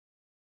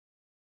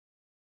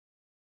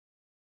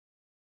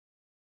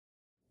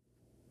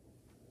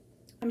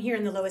I'm here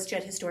in the Lois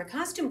Judd Historic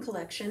Costume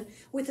Collection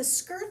with a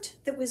skirt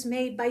that was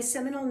made by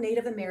Seminole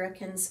Native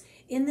Americans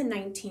in the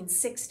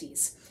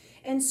 1960s.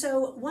 And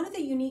so one of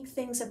the unique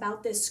things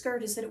about this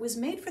skirt is that it was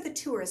made for the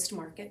tourist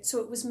market.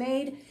 So it was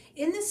made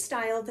in the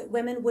style that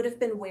women would have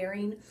been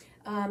wearing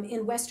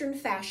in Western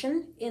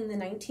fashion in the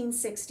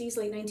 1960s,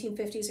 late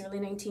 1950s, early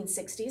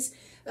 1960s.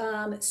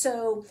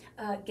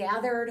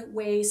 Gathered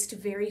waist,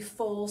 very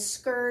full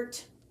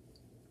skirt,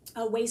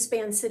 a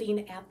waistband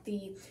sitting at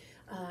the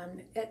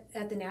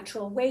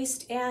natural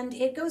waist, and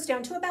it goes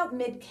down to about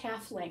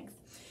mid-calf length.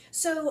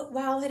 So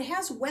while it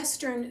has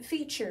Western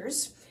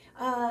features,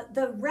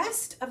 the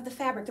rest of the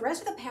fabric, the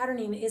rest of the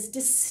patterning is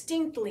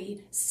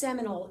distinctly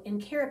Seminole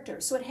in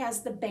character. So it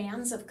has the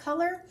bands of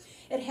color,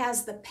 it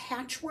has the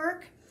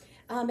patchwork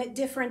at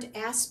different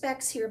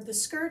aspects here of the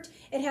skirt.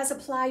 It has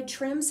applied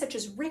trims such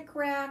as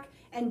rickrack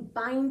and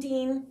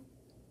binding,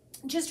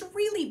 just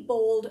really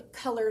bold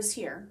colors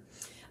here.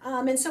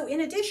 And so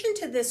in addition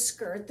to this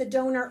skirt, the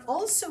donor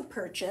also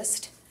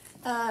purchased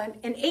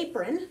an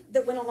apron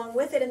that went along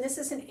with it. And this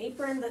is an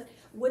apron that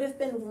would have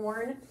been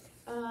worn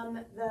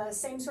the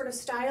same sort of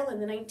style in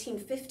the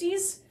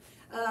 1950s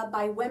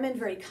by women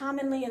very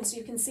commonly. And so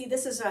you can see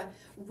this is a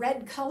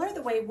red color,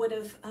 the way it would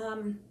have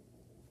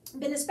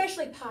been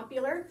especially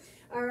popular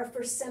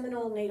for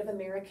Seminole Native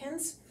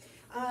Americans.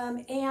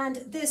 And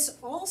this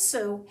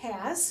also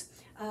has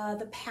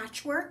the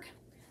patchwork,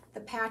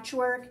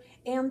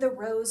 and the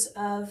rows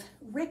of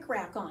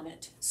rickrack on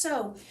it.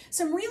 So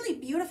some really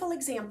beautiful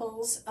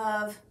examples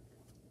of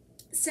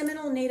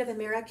Seminole Native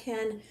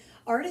American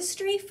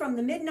artistry from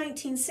the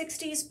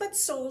mid-1960s, but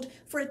sold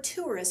for a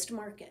tourist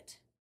market.